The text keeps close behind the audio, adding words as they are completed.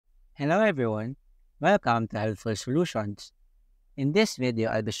Hello everyone, welcome to Helpful Solutions. In this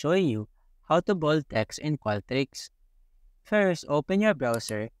video, I'll be showing you how to bold text in Qualtrics. First, open your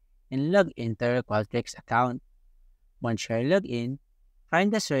browser and log into your Qualtrics account. Once you're logged in,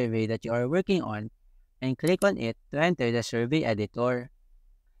 find the survey that you are working on and click on it to enter the survey editor.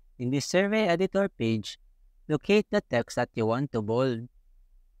 In this survey editor page, locate the text that you want to bold.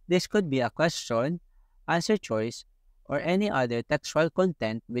 This could be a question, answer choice, or any other textual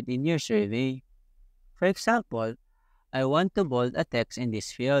content within your survey. For example, I want to bold a text in this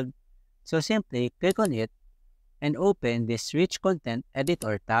field, so simply click on it and open this Rich Content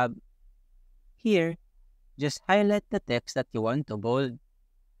Editor tab. Here, just highlight the text that you want to bold.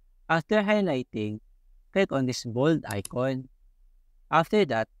 After highlighting, click on this bold icon. After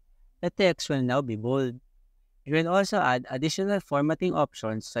that, the text will now be bold. You can also add additional formatting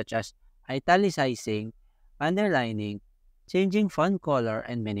options such as italicizing, underlining, changing font color,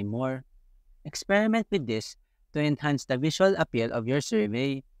 and many more. Experiment with this to enhance the visual appeal of your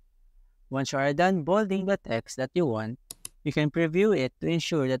survey. Once you are done bolding the text that you want, you can preview it to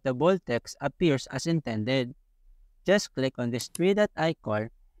ensure that the bold text appears as intended. Just click on this three-dot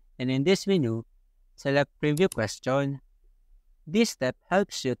icon and in this menu, select Preview Question. This step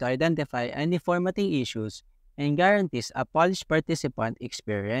helps you to identify any formatting issues and guarantees a polished participant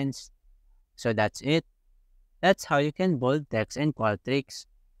experience. So that's it. That's how you can bold text in Qualtrics.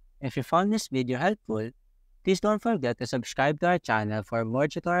 If you found this video helpful, please don't forget to subscribe to our channel for more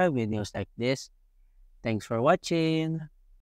tutorial videos like this. Thanks for watching!